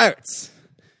about pirates?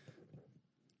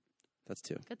 That's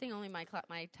two. Good thing only my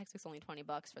textbook's only $20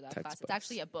 for that class. Textbooks. It's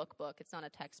actually a book. It's not a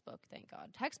textbook. Thank God.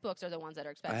 Textbooks are the ones that are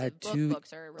I expensive. had two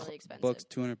books are really expensive. books,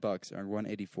 $200 or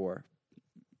 $184.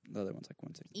 The other one's like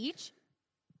 160. Each?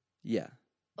 Yeah.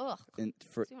 Ugh. And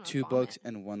for So you wanna 2 vomit. books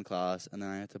and 1 class, and then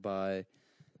I had to buy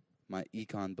my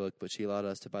econ book, but she allowed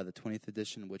us to buy the 20th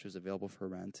edition, which was available for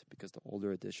rent because the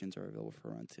older editions are available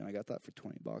for rent, and I got that for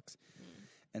 $20.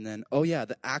 And then,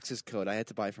 the Access code I had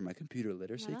to buy for my computer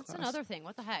literacy Now, that's class. another thing.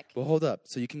 What the heck? Well, hold up.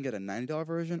 So you can get a $90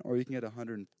 version, or you can get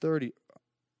 $140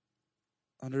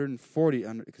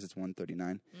 because it's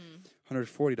 $139.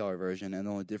 $140 version, and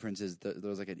the only difference is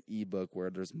there's like an ebook where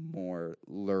there's more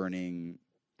learning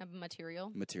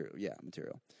Material?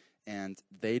 material, and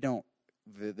they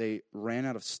ran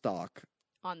out of stock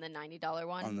On the $90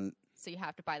 one? on the. So you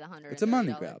have to buy the $100. It's a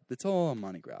money grab. It's all a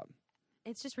money grab.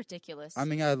 It's just ridiculous. I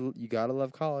mean, you gotta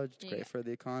love college. It's Yeah. great for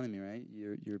the economy, right?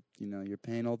 You're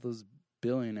paying all those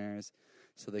billionaires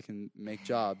so they can make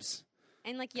jobs.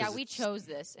 And, like, 'Cause we it's- chose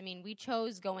this. I mean, we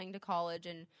chose going to college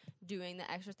and doing the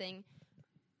extra thing.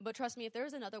 But trust me, if there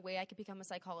was another way I could become a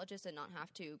psychologist and not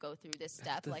have to go through this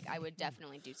step, like, I would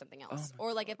definitely do something else.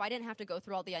 Or, like, if I didn't have to go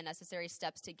through all the unnecessary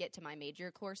steps to get to my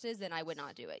major courses, then I would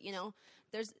not do it, you know?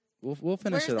 We'll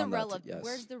finish it on that. Yes.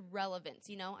 Where's the relevance,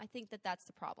 you know? I think that's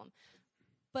the problem.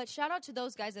 But shout out to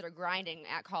those guys that are grinding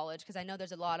at college, because I know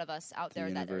there's a lot of us out there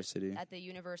that are at the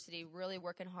university really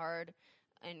working hard.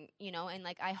 And, you know, and,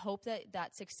 like, I hope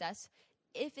that success,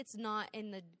 if it's not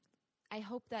I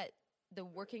hope that the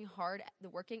working hard, the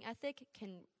working ethic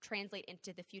can translate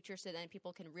into the future, so then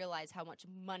people can realize how much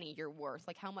money you're worth,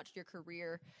 like how much your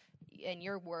career and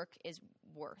your work is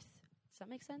worth. Does that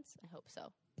make sense? I hope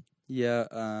so. Yeah.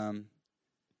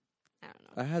 I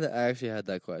don't know. I actually had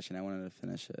that question. I wanted to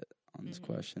finish it on this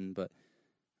question, but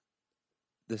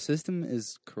the system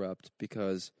is corrupt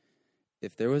because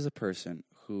if there was a person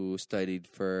who studied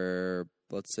for,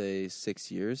 let's say,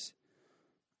 6 years,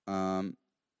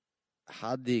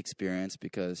 had the experience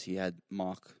because he had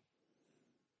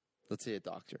let's say a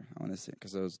doctor. I want to say,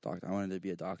 because I was a doctor. I wanted to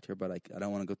be a doctor, but I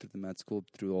don't want to go through the med school,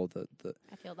 through all the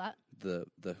I feel that.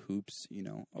 the hoops, you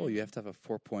know. Oh, you have to have a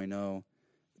 4.0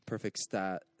 perfect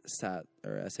stat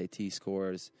or SAT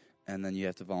scores, and then you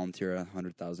have to volunteer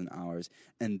 100,000 hours,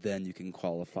 and then you can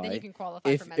qualify. Then you can qualify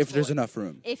if for med if school there's enough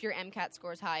room. If your MCAT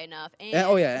score is high enough, and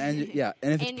And if it's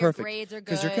and your perfect, grades are good,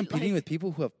 because you're competing like- with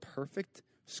people who have perfect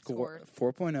score,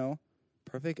 4.0,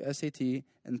 perfect SAT,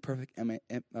 and perfect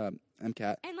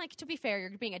MCAT. And, like, to be fair,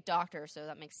 you're being a doctor, so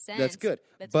that makes sense. That's good.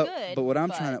 That's but, good. But what I'm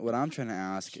trying to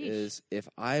ask Sheesh. is, if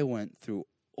I went through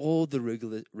all the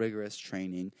rigorous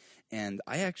training, and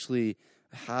I actually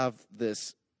have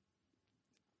this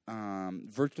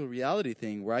virtual reality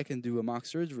thing where I can do a mock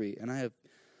surgery, and I have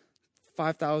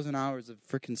 5,000 hours of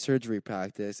freaking surgery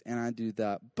practice, and I do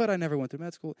that, but I never went through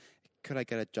med school, could I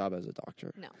get a job as a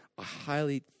doctor? No. I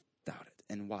highly doubt it.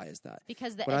 And why is that?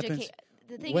 Because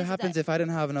What happens if I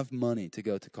didn't have enough money to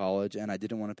go to college, and I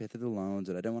didn't want to pay through the loans,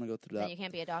 and I didn't want to go through then that? you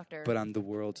can't be a doctor. But I'm the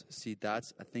world's. See,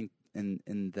 that's, I think,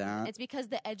 in that. It's because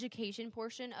the education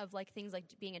portion of, like, things like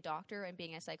being a doctor and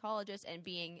being a psychologist and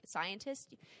being a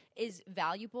scientist is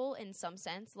valuable in some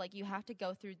sense. Like, you have to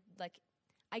go through, like,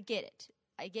 I get it.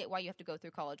 I get why you have to go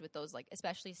through college with those, like,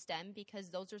 especially STEM, because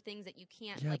those are things that you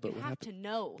can't, like, you have to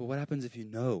know. But what happens if you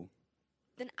know?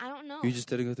 Then I don't know. You just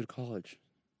didn't go through college.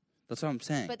 That's what I'm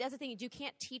saying. But that's the thing. You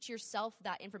can't teach yourself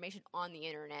that information on the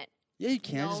internet. Yeah, you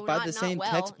can. No, Just buy not- the same not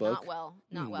well, textbook.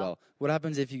 Not well. What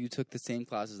happens if you took the same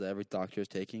classes that every doctor is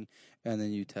taking, and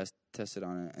then you tested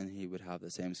on it, and he would have the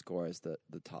same score as the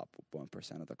top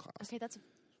 1% of the class? Okay, that's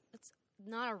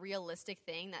not a realistic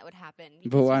thing that would happen. But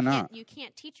because why you not? You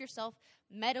can't teach yourself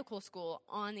medical school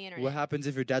on the internet. What happens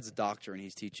if your dad's a doctor and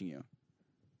he's teaching you?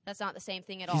 That's not the same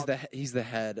thing at all. He's the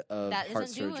head of that heart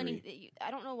doesn't do surgery. anything. I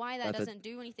don't know why that doesn't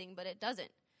do anything, but it doesn't.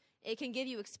 It can give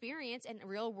you experience and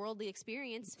real worldly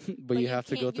experience, but you have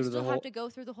to go you through the still whole. have to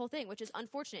go through the whole thing, which is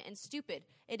unfortunate and stupid.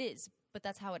 It is, but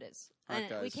that's how it is,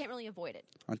 Alright, and we guys. can't really avoid it.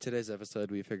 On today's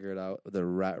episode, we figured out the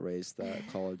rat race that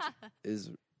college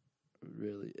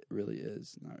really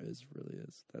is.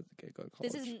 That's okay. Go to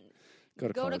college. This is Go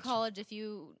to college. college if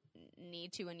you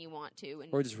need to and you want to, and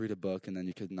Or just read a book, and then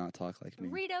you could not talk like me.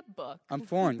 read a book. I'm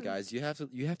foreign, guys. You have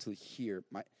to hear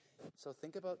my. So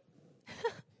think about.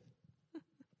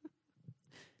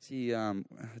 See, a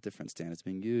different standards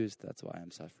being used. That's why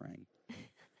I'm suffering.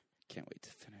 Can't wait to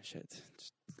finish it.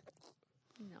 Just,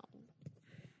 No,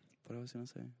 what was I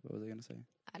gonna say?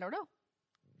 I don't know.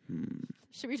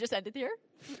 Should we just end it here?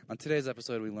 On today's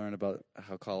episode, we learned about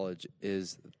how college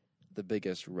is the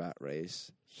biggest rat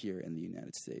race here in the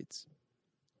United States.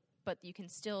 But you can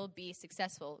still be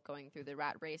successful going through the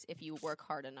rat race if you work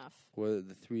hard enough. What are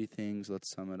the 3 things? Let's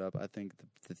sum it up. I think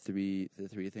the three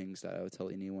things that I would tell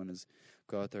anyone is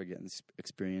go out there, get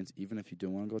experience. Even if you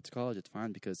don't want to go to college, it's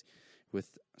fine, because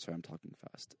sorry, I'm talking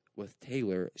fast. With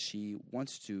Taylor, she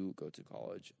wants to go to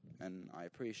college, and I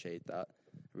appreciate that.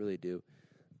 I really do.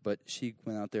 But she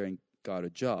went out there and got a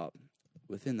job.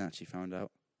 Within that, she found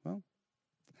out, well,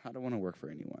 I don't want to work for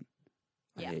anyone.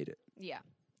 I hate it. Yeah.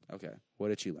 Okay, what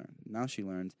did she learn? Now she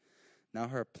learned, now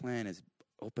her plan is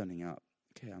opening up.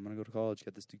 Okay, I'm going to go to college,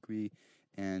 get this degree,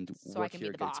 and work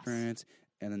here, get experience,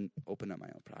 and then open up my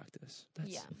own practice.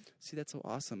 See, that's so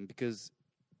awesome, because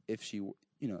if she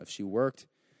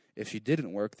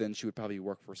didn't work, then she would probably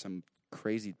work for some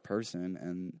crazy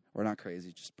person, or not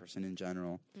crazy, just person in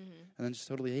general, and then just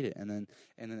totally hate it, and then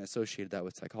associated that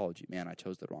with psychology. Man, I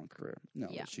chose the wrong career. No,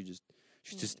 she's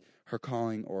just her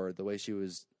calling, or the way she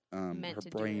was, her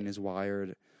brain is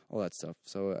wired, all that stuff.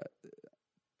 So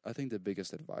I think the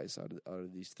biggest advice out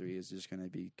of these three is just going to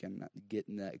be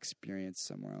getting that experience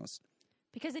somewhere else.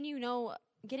 Because then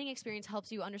getting experience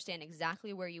helps you understand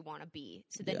exactly where you want to be.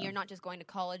 So then you're not just going to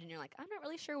college and you're like, I'm not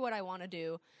really sure what I want to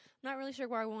do. I'm not really sure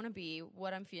where I want to be,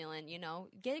 what I'm feeling,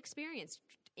 Get experience.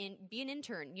 Be an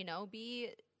intern,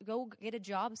 go get a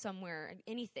job somewhere,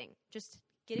 anything. Just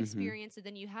get experience, and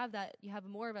then you have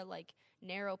more of a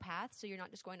narrow path, so you're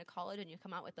not just going to college and you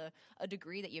come out with a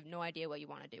degree that you have no idea what you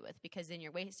want to do with, because then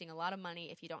you're wasting a lot of money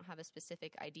if you don't have a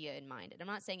specific idea in mind. And I'm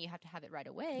not saying you have to have it right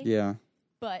away. Yeah.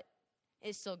 But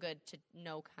it's still good to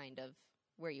know kind of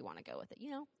where you want to go with it.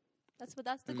 That's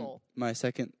the goal. My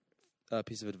second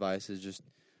piece of advice is just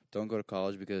don't go to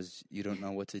college because you don't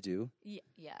know what to do.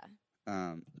 Yeah.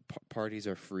 Parties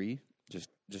are free.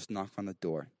 Just knock on the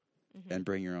door and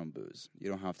bring your own booze. You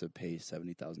don't have to pay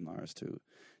 $70,000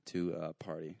 to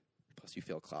party. Plus, you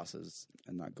fail classes,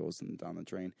 and that goes down the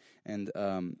drain. And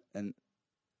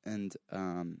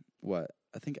what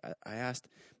I think I asked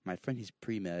my friend, he's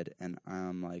pre-med, and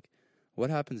I'm like, what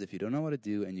happens if you don't know what to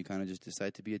do and you kind of just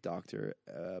decide to be a doctor,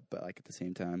 but at the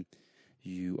same time,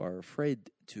 you are afraid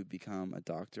to become a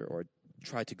doctor or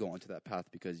try to go onto that path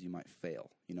because you might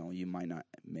fail. You might not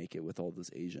make it with all those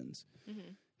Asians.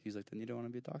 He's like, then you don't want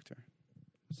to be a doctor.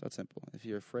 It's that simple. If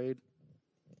you're afraid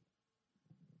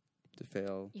to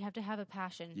fail, you have to have a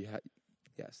passion.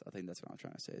 Yes, I think that's what I'm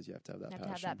trying to say. Is you have to have that passion.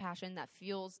 You have to have that passion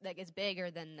that is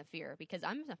bigger than the fear. Because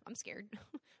I'm scared,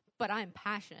 but I'm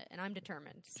passionate and I'm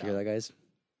determined. So. Did you hear that, guys?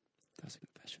 That's a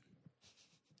confession.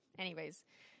 Anyways,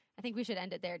 I think we should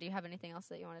end it there. Do you have anything else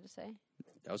that you wanted to say?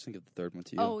 I was going to give the third one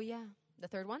to you. Oh yeah, the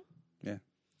third one. Yeah.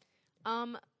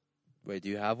 Wait, do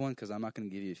you have one? Because I'm not going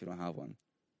to give you if you don't have one.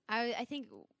 I think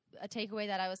a takeaway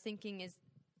that I was thinking is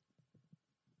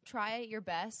try your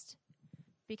best,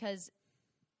 because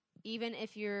even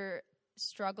if you're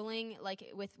struggling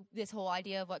with this whole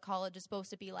idea of what college is supposed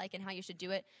to be like and how you should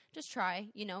do it, just try.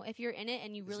 If you're in it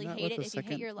and you really hate it, if you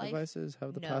hate your life, advice is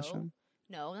have the passion.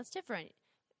 No, that's different.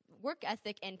 Work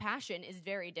ethic and passion is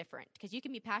very different, because you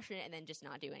can be passionate and then just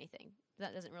not do anything.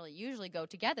 That doesn't really usually go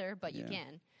together, but you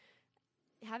can.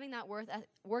 Having that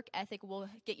work ethic will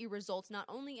get you results not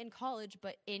only in college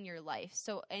but in your life,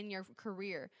 so in your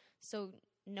career. So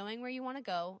knowing where you want to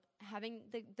go, having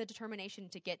the determination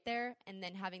to get there, and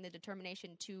then having the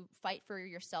determination to fight for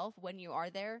yourself when you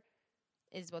are there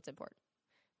is what's important.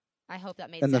 I hope that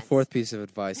made sense. And the fourth piece of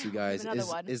advice, you guys,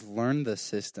 is learn the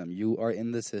system. You are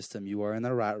in the system. You are in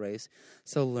the rat race.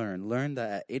 So learn. Learn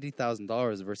that at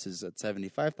 $80,000 versus at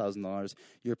 $75,000,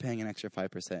 you're paying an extra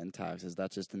 5% in taxes.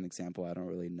 That's just an example. I don't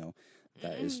really know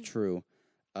that is true.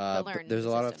 But there's a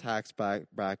lot of tax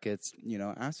brackets.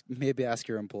 Maybe ask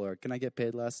your employer, can I get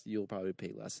paid less? You'll probably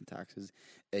pay less in taxes,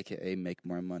 a.k.a. make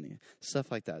more money.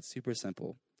 Stuff like that. Super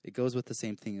simple. It goes with the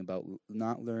same thing about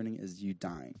not learning is you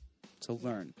dying. So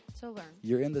learn.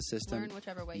 You're in the system. Learn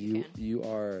whichever way you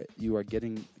can. You are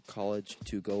getting college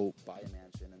to go buy a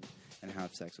mansion and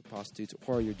have sex with prostitutes,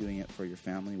 or you're doing it for your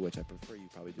family, which I prefer. You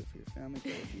probably do it for your family,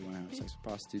 but if you want to have sex with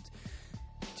prostitutes,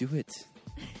 do it.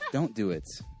 Don't do it.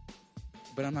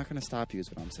 But I'm not going to stop you is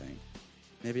what I'm saying.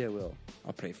 Maybe I will.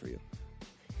 I'll pray for you.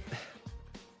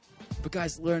 But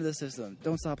guys, learn the system.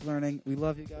 Don't stop learning. We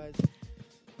love you guys.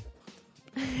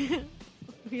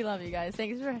 We love you guys.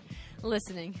 Thanks for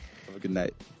listening. Have a good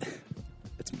night.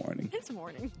 It's morning. It's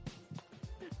morning.